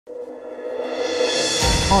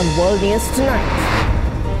on World News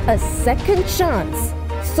Tonight. A second chance.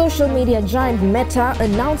 Social media giant Meta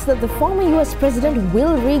announced that the former US president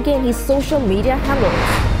will regain his social media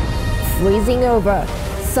handles. Freezing over.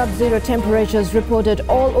 Sub-zero temperatures reported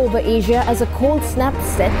all over Asia as a cold snap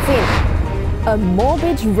sets in. A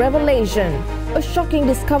morbid revelation. A shocking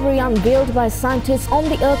discovery unveiled by scientists on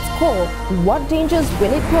the Earth's core. What dangers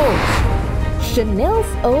will it pose? Chanel's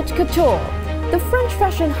Haute Couture. The French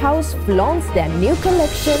fashion house flaunts their new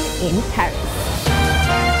collection in Paris.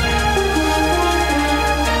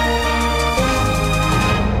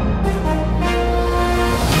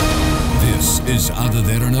 This is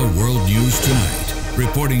Derana World News Tonight.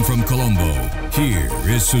 Reporting from Colombo, here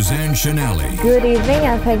is Suzanne Chanelli. Good evening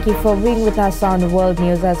and thank you for being with us on World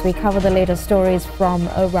News as we cover the latest stories from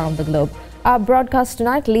around the globe. Our broadcast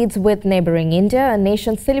tonight leads with neighbouring India, a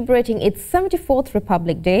nation celebrating its 74th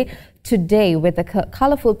Republic Day today with a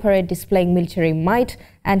colourful parade displaying military might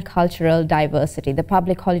and cultural diversity. The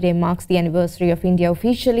public holiday marks the anniversary of India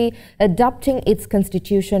officially adopting its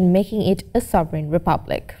constitution, making it a sovereign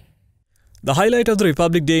republic. The highlight of the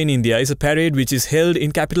Republic Day in India is a parade which is held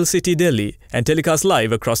in capital city Delhi and telecast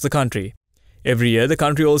live across the country. Every year, the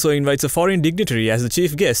country also invites a foreign dignitary as the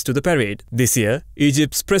chief guest to the parade. This year,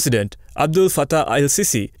 Egypt's President Abdul Fattah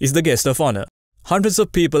al-Sisi is the guest of honor. Hundreds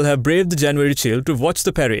of people have braved the January chill to watch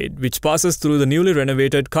the parade, which passes through the newly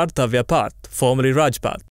renovated Kartavya Path, formerly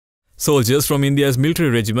Rajpath. Soldiers from India's military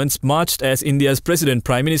regiments marched as India's President,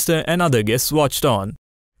 Prime Minister and other guests watched on.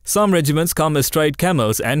 Some regiments come astride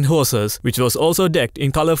camels and horses, which was also decked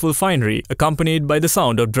in colourful finery, accompanied by the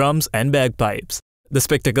sound of drums and bagpipes. The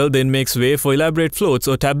spectacle then makes way for elaborate floats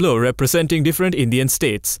or tableaux representing different Indian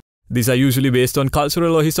states. These are usually based on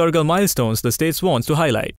cultural or historical milestones the states want to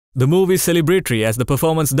highlight. The move is celebratory as the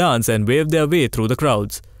performers dance and wave their way through the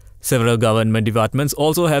crowds. Several government departments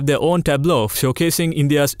also have their own tableau showcasing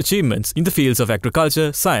India's achievements in the fields of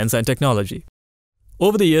agriculture, science and technology.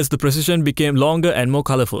 Over the years, the procession became longer and more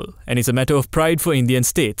colourful, and it's a matter of pride for Indian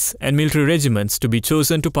states and military regiments to be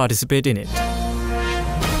chosen to participate in it.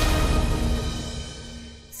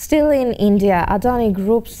 Still in India, Adani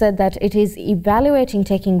Group said that it is evaluating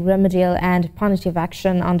taking remedial and punitive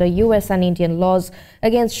action under US and Indian laws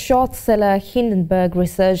against short seller Hindenburg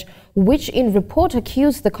Research, which in report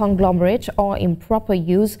accused the conglomerate of improper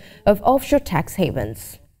use of offshore tax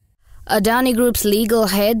havens. Adani Group's legal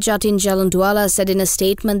head, Jatin Jalundwala, said in a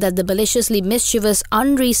statement that the maliciously mischievous,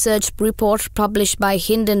 unresearched report published by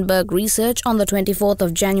Hindenburg Research on the 24th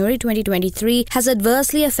of January 2023 has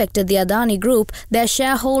adversely affected the Adani Group, their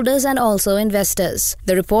shareholders and also investors.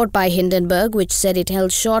 The report by Hindenburg, which said it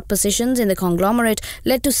held short positions in the conglomerate,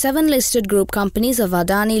 led to 7 listed group companies of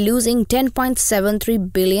Adani losing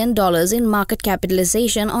 $10.73 billion in market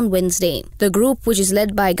capitalization on Wednesday. The group, which is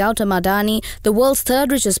led by Gautam Adani, the world's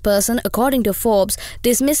third richest person, according to Forbes,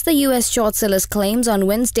 dismissed the US short seller's claims on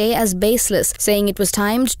Wednesday as baseless, saying it was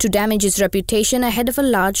timed to damage its reputation ahead of a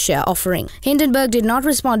large share offering. Hindenburg did not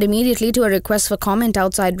respond immediately to a request for comment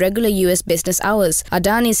outside regular US business hours.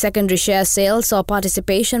 Adani's secondary share sale saw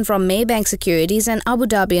participation from Maybank Securities and Abu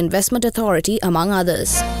Dhabi Investment Authority, among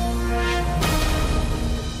others.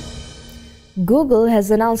 Google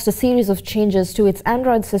has announced a series of changes to its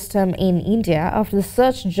Android system in India after the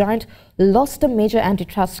search giant lost a major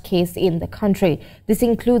antitrust case in the country. This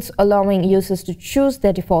includes allowing users to choose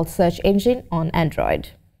their default search engine on Android.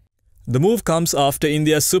 The move comes after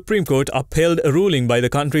India's Supreme Court upheld a ruling by the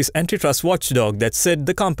country's antitrust watchdog that said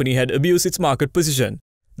the company had abused its market position.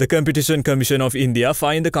 The Competition Commission of India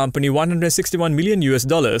fined the company $161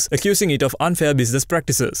 million, accusing it of unfair business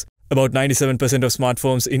practices. About 97% of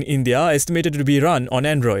smartphones in India are estimated to be run on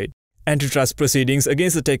Android. Antitrust proceedings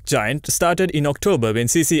against the tech giant started in October when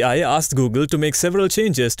CCI asked Google to make several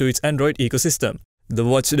changes to its Android ecosystem. The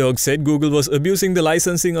watchdog said Google was abusing the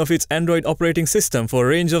licensing of its Android operating system for a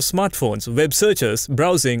range of smartphones, web searches,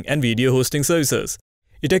 browsing and video hosting services.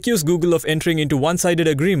 It accused Google of entering into one-sided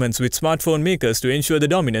agreements with smartphone makers to ensure the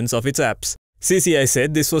dominance of its apps. CCI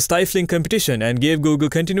said this was stifling competition and gave Google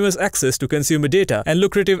continuous access to consumer data and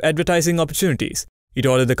lucrative advertising opportunities. It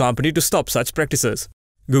ordered the company to stop such practices.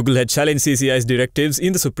 Google had challenged CCI's directives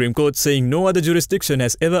in the Supreme Court, saying no other jurisdiction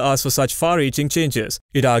has ever asked for such far-reaching changes.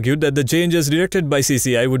 It argued that the changes directed by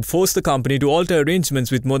CCI would force the company to alter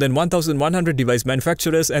arrangements with more than 1,100 device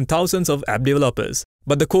manufacturers and thousands of app developers.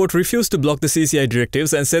 But the court refused to block the CCI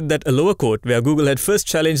directives and said that a lower court, where Google had first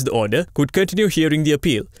challenged the order, could continue hearing the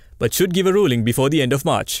appeal, but should give a ruling before the end of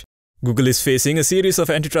March. Google is facing a series of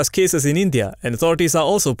antitrust cases in India, and authorities are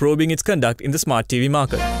also probing its conduct in the smart TV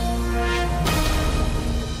market.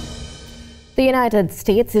 The United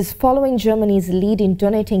States is following Germany's lead in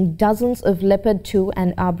donating dozens of Leopard 2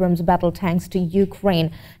 and Abrams battle tanks to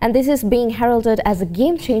Ukraine, and this is being heralded as a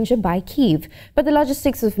game changer by Kyiv. But the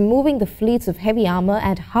logistics of moving the fleets of heavy armor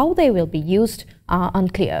and how they will be used are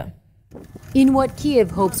unclear. In what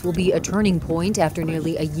Kyiv hopes will be a turning point after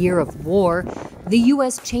nearly a year of war, the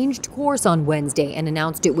U.S. changed course on Wednesday and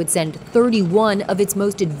announced it would send 31 of its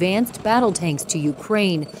most advanced battle tanks to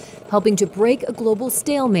Ukraine, helping to break a global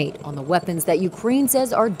stalemate on the weapons that Ukraine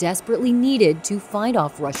says are desperately needed to fight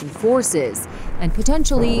off Russian forces and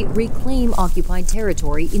potentially reclaim occupied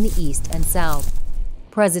territory in the east and south.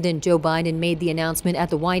 President Joe Biden made the announcement at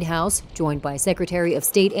the White House, joined by Secretary of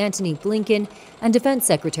State Antony Blinken and Defense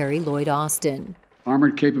Secretary Lloyd Austin.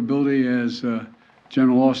 Armored capability, as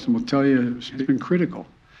General Austin will tell you, has been critical.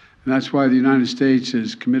 And that's why the United States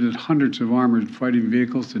has committed hundreds of armored fighting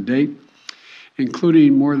vehicles to date,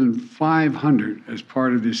 including more than 500 as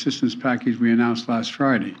part of the assistance package we announced last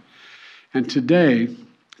Friday. And today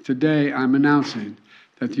I'm announcing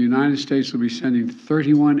that the United States will be sending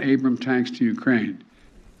 31 Abrams tanks to Ukraine.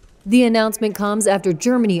 The announcement comes after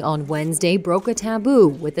Germany on Wednesday broke a taboo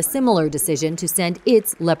with a similar decision to send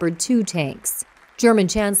its Leopard 2 tanks. German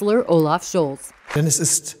Chancellor Olaf Scholz. Denn es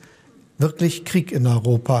ist wirklich Krieg in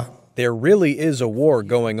Europa. There really is a war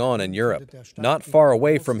going on in Europe, not far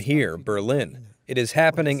away from here, Berlin. It is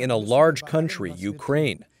happening in a large country,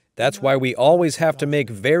 Ukraine. That's why we always have to make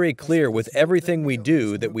very clear with everything we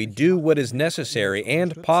do that we do what is necessary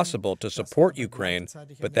and possible to support Ukraine,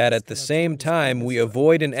 but that at the same time we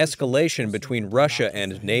avoid an escalation between Russia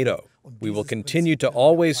and NATO. We will continue to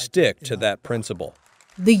always stick to that principle.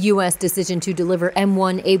 The U.S. decision to deliver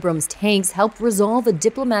M1 Abrams tanks helped resolve a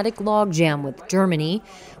diplomatic logjam with Germany,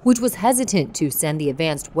 which was hesitant to send the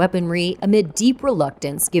advanced weaponry amid deep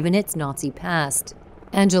reluctance given its Nazi past.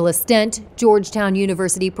 Angela Stent, Georgetown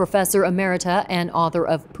University professor emerita and author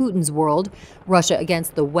of Putin's World, Russia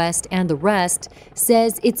Against the West and the Rest,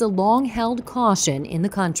 says it's a long-held caution in the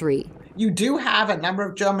country. You do have a number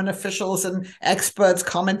of German officials and experts,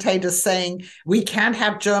 commentators saying we can't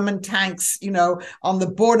have German tanks, on the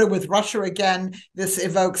border with Russia again. This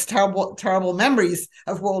evokes terrible memories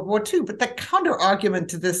of World War II. But the counter argument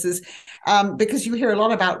to this is, because you hear a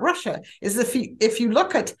lot about Russia, is if you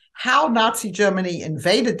look at how Nazi Germany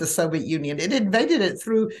invaded the Soviet Union, it invaded it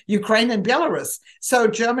through Ukraine and Belarus. So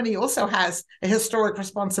Germany also has a historic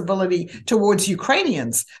responsibility towards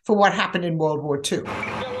Ukrainians for what happened in World War II.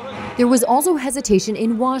 There was also hesitation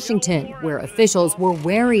in Washington, where officials were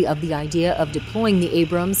wary of the idea of deploying the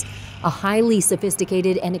Abrams, a highly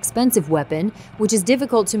sophisticated and expensive weapon, which is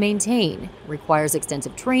difficult to maintain, requires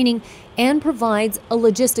extensive training, and provides a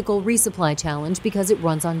logistical resupply challenge because it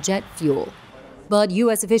runs on jet fuel. But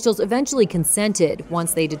U.S. officials eventually consented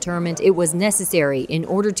once they determined it was necessary in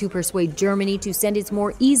order to persuade Germany to send its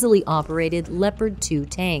more easily operated Leopard 2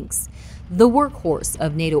 tanks, the workhorse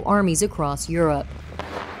of NATO armies across Europe.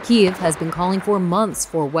 Kyiv has been calling for months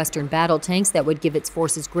for Western battle tanks that would give its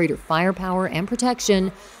forces greater firepower and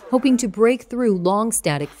protection, hoping to break through long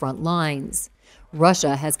static front lines.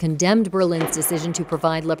 Russia has condemned Berlin's decision to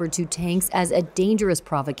provide Leopard 2 tanks as a dangerous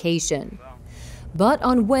provocation. But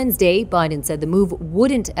on Wednesday, Biden said the move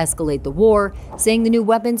wouldn't escalate the war, saying the new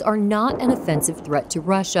weapons are not an offensive threat to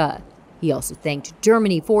Russia. He also thanked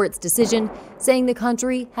Germany for its decision, saying the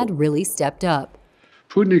country had really stepped up.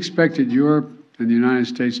 Putin expected Europe and the United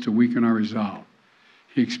States to weaken our resolve.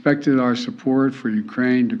 He expected our support for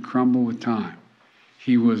Ukraine to crumble with time.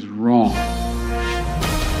 He was wrong.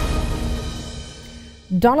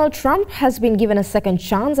 Donald Trump has been given a second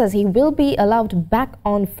chance as he will be allowed back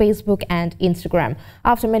on Facebook and Instagram.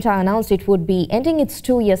 After Meta announced it would be ending its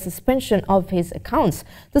 2-year suspension of his accounts,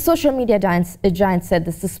 the social media giant said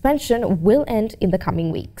the suspension will end in the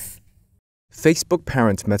coming weeks. Facebook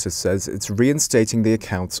parent Meta says it's reinstating the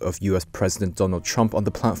accounts of US President Donald Trump on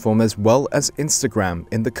the platform as well as Instagram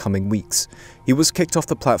in the coming weeks. He was kicked off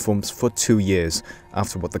the platforms for 2 years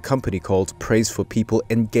after what the company called praise for people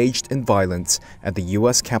engaged in violence at the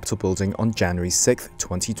US Capitol building on January 6,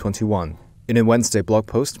 2021. In a Wednesday blog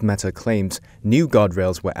post, Meta claimed new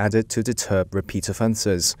guardrails were added to deter repeat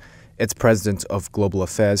offenses. Its president of global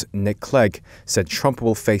affairs, Nick Clegg, said Trump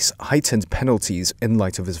will face heightened penalties in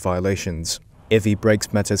light of his violations. If he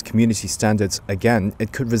breaks Meta's community standards again,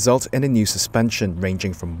 it could result in a new suspension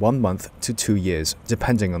ranging from 1 month to 2 years,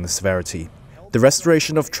 depending on the severity. The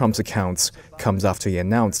restoration of Trump's accounts comes after he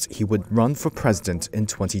announced he would run for president in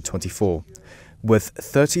 2024. With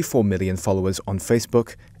 34 million followers on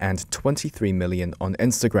Facebook and 23 million on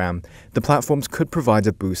Instagram, the platforms could provide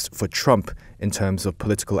a boost for Trump in terms of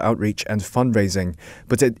political outreach and fundraising,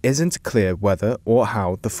 but it isn't clear whether or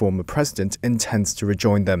how the former president intends to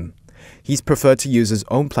rejoin them. He's preferred to use his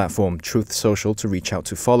own platform, Truth Social, to reach out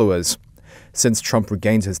to followers. Since Trump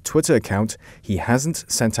regained his Twitter account, he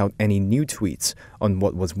hasn't sent out any new tweets on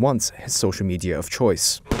what was once his social media of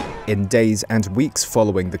choice. In days and weeks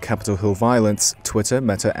following the Capitol Hill violence, Twitter,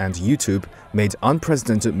 Meta and YouTube made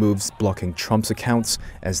unprecedented moves blocking Trump's accounts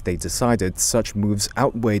as they decided such moves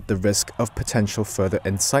outweighed the risk of potential further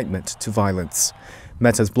incitement to violence.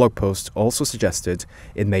 Meta's blog post also suggested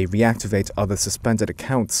it may reactivate other suspended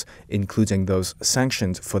accounts, including those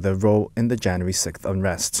sanctioned for their role in the January 6th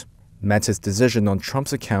unrest. Meta's decision on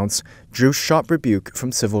Trump's accounts drew sharp rebuke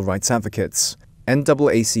from civil rights advocates.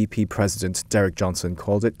 NAACP President Derek Johnson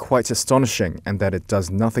called it quite astonishing and that it does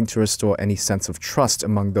nothing to restore any sense of trust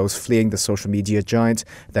among those fleeing the social media giant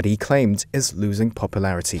that he claimed is losing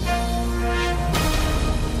popularity.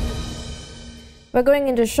 We're going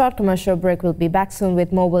into a short commercial break. We'll be back soon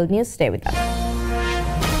with more world news. Stay with us.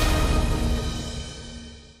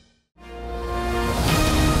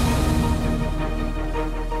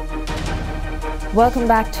 Welcome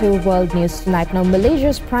back to World News Tonight. Now,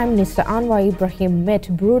 Malaysia's Prime Minister Anwar Ibrahim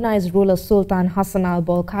met Brunei's ruler Sultan Hassan Al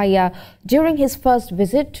Bolkiah during his first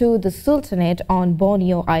visit to the Sultanate on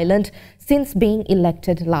Borneo Island since being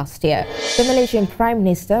elected last year. The Malaysian Prime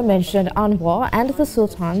Minister mentioned Anwar and the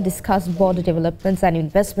Sultan discussed border developments and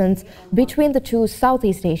investments between the two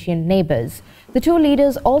Southeast Asian neighbours. The two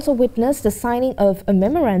leaders also witnessed the signing of a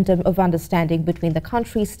memorandum of understanding between the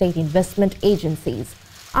country's state investment agencies.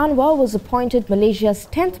 Anwar was appointed Malaysia's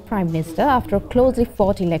 10th Prime Minister after a closely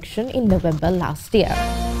fought election in November last year.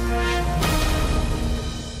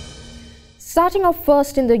 Starting off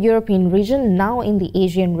first in the European region, now in the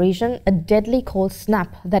Asian region, a deadly cold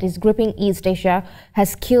snap that is gripping East Asia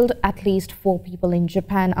has killed at least 4 people in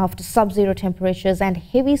Japan after sub-zero temperatures and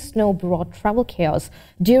heavy snow brought travel chaos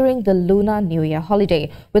during the Lunar New Year holiday,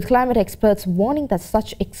 with climate experts warning that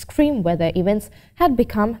such extreme weather events had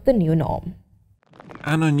become the new norm.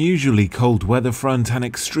 An unusually cold weather front and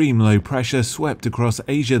extreme low pressure swept across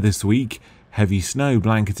Asia this week. Heavy snow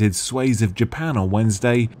blanketed swathes of Japan on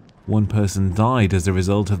Wednesday. 1 person died as a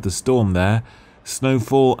result of the storm there.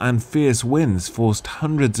 Snowfall and fierce winds forced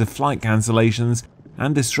hundreds of flight cancellations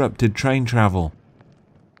and disrupted train travel.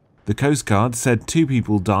 The Coast Guard said 2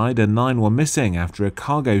 people died and 9 were missing after a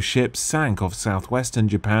cargo ship sank off southwestern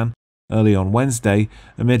Japan early on Wednesday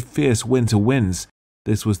amid fierce winter winds.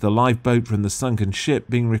 This was the lifeboat from the sunken ship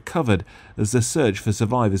being recovered as the search for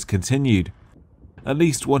survivors continued. At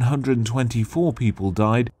least 124 people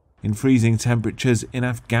died in freezing temperatures in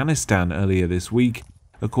Afghanistan earlier this week,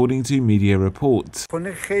 according to media reports.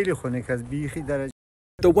 The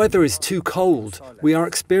weather is too cold. We are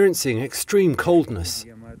experiencing extreme coldness.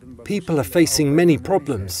 People are facing many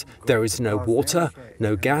problems. There is no water,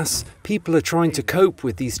 no gas. People are trying to cope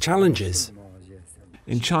with these challenges.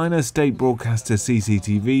 In China, state broadcaster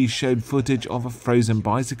CCTV showed footage of a frozen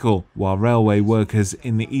bicycle, while railway workers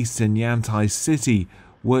in the eastern Yantai city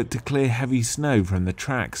worked to clear heavy snow from the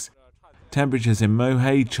tracks. Temperatures in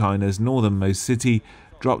Mohai, China's northernmost city,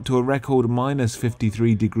 dropped to a record minus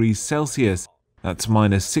 53 degrees Celsius, that's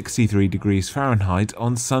minus 63 degrees Fahrenheit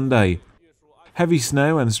on Sunday. Heavy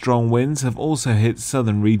snow and strong winds have also hit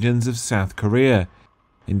southern regions of South Korea.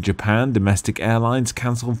 In Japan, domestic airlines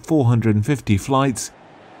cancelled 450 flights,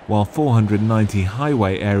 while 490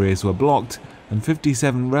 highway areas were blocked and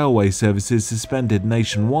 57 railway services suspended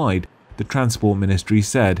nationwide, the Transport Ministry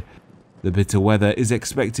said. The bitter weather is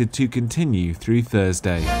expected to continue through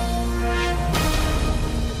Thursday.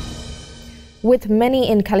 With many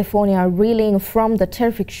in California reeling from the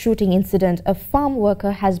terrific shooting incident, a farm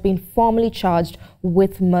worker has been formally charged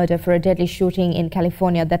with murder for a deadly shooting in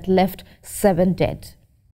California that left 7 dead.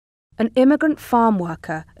 An immigrant farm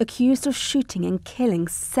worker accused of shooting and killing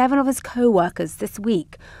 7 of his co-workers this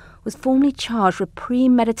week was formally charged with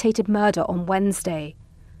premeditated murder on Wednesday.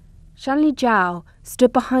 Shanli Zhao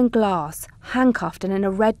stood behind glass, handcuffed and in a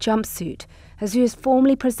red jumpsuit, as he was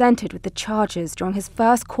formally presented with the charges during his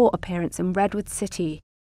first court appearance in Redwood City.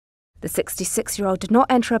 The 66-year-old did not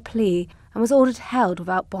enter a plea and was ordered held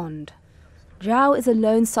without bond. Zhao is a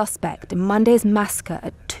lone suspect in Monday's massacre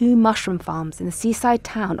at 2 mushroom farms in the seaside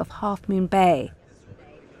town of Half Moon Bay.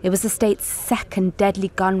 It was the state's second deadly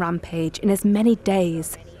gun rampage in as many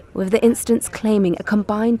days, with the incidents claiming a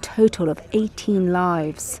combined total of 18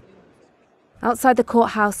 lives. Outside the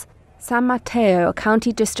courthouse, San Mateo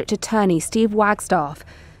County District Attorney Steve Wagstaff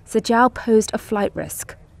said Zhao posed a flight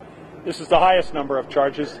risk. This is the highest number of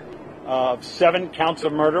charges of 7 counts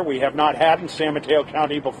of murder we have not had in San Mateo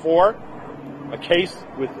County before. A case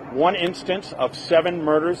with 1 instance of 7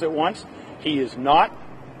 murders at once. He is not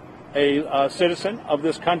a citizen of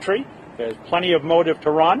this country. There's plenty of motive to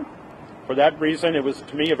run. For that reason, it was,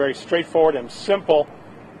 to me, a very straightforward and simple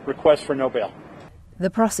request for no bail. The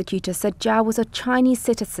prosecutor said Zhao was a Chinese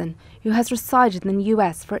citizen who has resided in the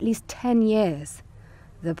US for at least 10 years.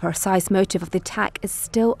 The precise motive of the attack is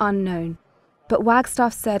still unknown, but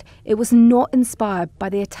Wagstaff said it was not inspired by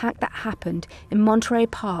the attack that happened in Monterey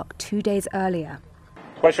Park 2 days earlier.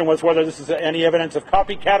 The question was whether this is any evidence of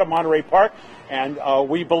copycat of Monterey Park, and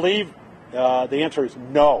we believe the answer is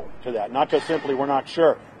no to that. Not just simply we're not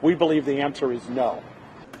sure. We believe the answer is no.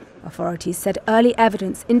 Authorities said early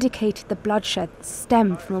evidence indicated the bloodshed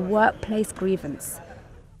stemmed from a workplace grievance.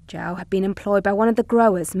 Zhao had been employed by one of the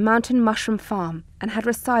growers' Mountain Mushroom Farm and had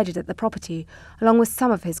resided at the property along with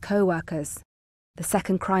some of his co-workers. The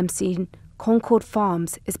second crime scene, Concord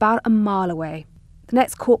Farms, is about a mile away. The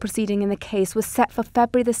next court proceeding in the case was set for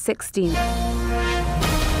February the 16th.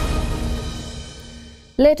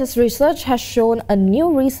 Latest research has shown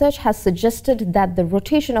new research has suggested that the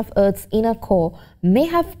rotation of Earth's inner core may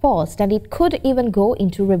have paused and it could even go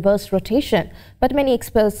into reverse rotation. But many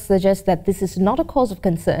experts suggest that this is not a cause of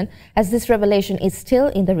concern as this revelation is still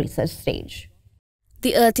in the research stage.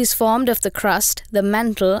 The Earth is formed of the crust, the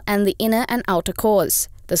mantle, and the inner and outer cores.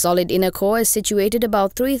 The solid inner core is situated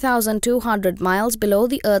about 3,200 miles below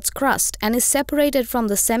the Earth's crust and is separated from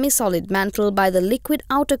the semi-solid mantle by the liquid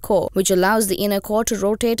outer core, which allows the inner core to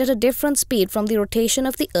rotate at a different speed from the rotation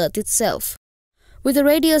of the Earth itself. With a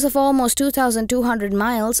radius of almost 2,200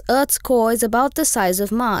 miles, Earth's core is about the size of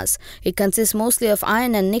Mars. It consists mostly of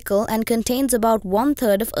iron and nickel and contains about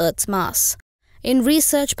 1/3 of Earth's mass. In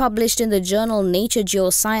research published in the journal Nature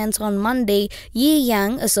Geoscience on Monday, Yi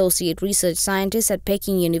Yang, Associate Research Scientist at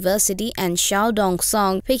Peking University, and Xiaodong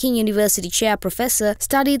Song, Peking University Chair Professor,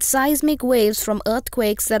 studied seismic waves from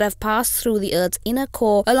earthquakes that have passed through the Earth's inner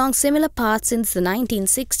core along similar paths since the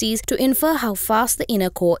 1960s to infer how fast the inner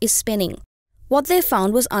core is spinning. What they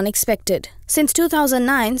found was unexpected. Since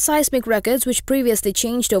 2009, seismic records which previously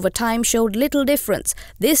changed over time showed little difference.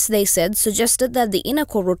 This, they said, suggested that the inner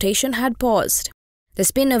core rotation had paused. The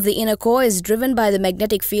spin of the inner core is driven by the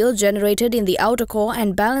magnetic field generated in the outer core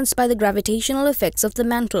and balanced by the gravitational effects of the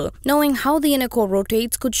mantle. Knowing how the inner core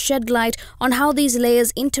rotates could shed light on how these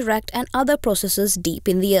layers interact and other processes deep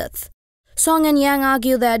in the Earth. Song and Yang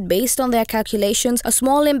argue that, based on their calculations, a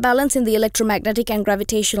small imbalance in the electromagnetic and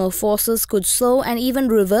gravitational forces could slow and even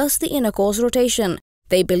reverse the inner core's rotation.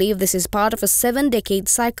 They believe this is part of a 7-decade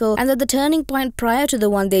cycle and that the turning point prior to the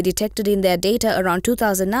one they detected in their data around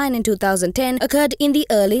 2009 and 2010 occurred in the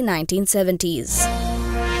early 1970s.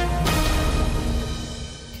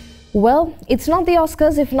 Well, it's not the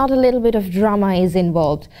Oscars if not a little bit of drama is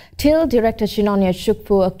involved. Till director Chinonye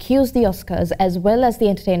Chukwu accused the Oscars as well as the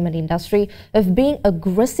entertainment industry of being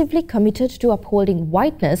aggressively committed to upholding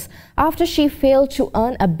whiteness after she failed to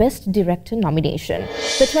earn a Best Director nomination.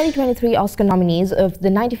 The 2023 Oscar nominees of the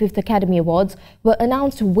 95th Academy Awards were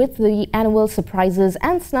announced with the annual surprises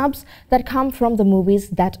and snubs that come from the movies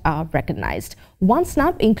that are recognized. One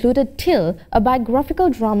snub included Till, a biographical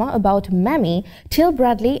drama about Mammy, Till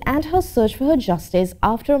Bradley, and her search for her justice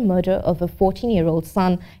after a murder of her 14-year-old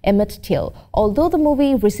son, Emmett Till. Although the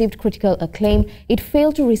movie received critical acclaim, it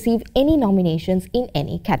failed to receive any nominations in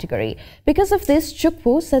any category. Because of this,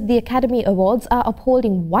 Chukwu said the Academy Awards are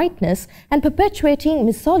upholding whiteness and perpetuating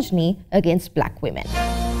misogyny against black women.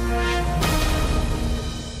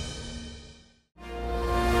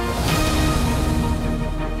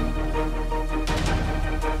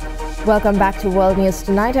 Welcome back to World News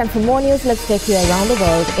Tonight, and for more news, let's take you around the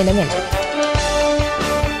world in a minute.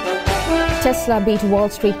 Tesla beat Wall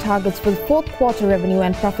Street targets for the fourth quarter revenue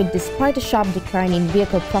and profit despite a sharp decline in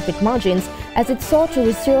vehicle profit margins as it sought to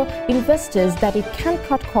reassure investors that it can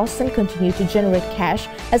cut costs and continue to generate cash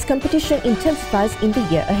as competition intensifies in the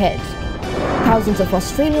year ahead. Thousands of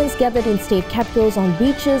Australians gathered in state capitals, on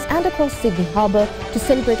beaches and across Sydney Harbour to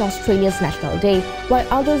celebrate Australia's National Day, while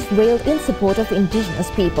others railed in support of Indigenous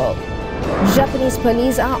people. Japanese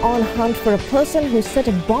police are on hunt for a person who set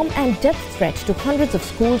a bomb and death threat to hundreds of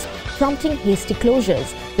schools, prompting hasty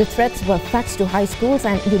closures. The threats were faxed to high schools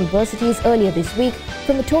and universities earlier this week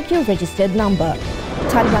from a Tokyo-registered number.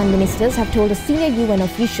 Taliban ministers have told a senior UN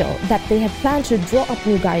official that they had planned to draw up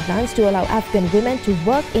new guidelines to allow Afghan women to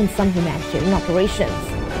work in some humanitarian operations.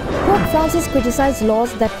 Pope Francis criticized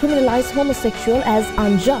laws that criminalize homosexual as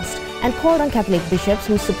unjust and called on Catholic bishops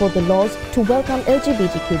who support the laws to welcome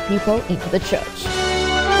LGBTQ people into the church.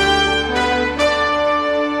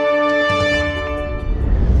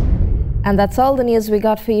 And that's all the news we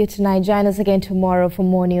got for you tonight. Join us again tomorrow for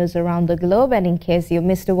more news around the globe. And in case you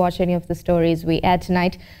missed to watch any of the stories we aired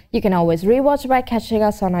tonight, you can always rewatch by catching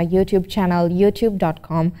us on our YouTube channel,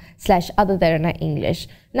 youtube.com/otherderana English.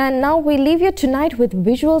 Now we leave you tonight with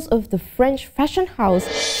visuals of the French fashion house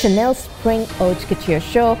Chanel Spring Haute Couture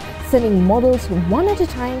show, sending models one at a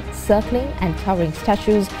time, circling and towering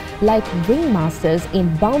statues like ringmasters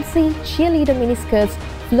in bouncy cheerleader miniskirts,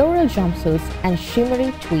 floral jumpsuits and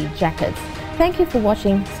shimmery tweed jackets. Thank you for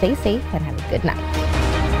watching. Stay safe and have a good night.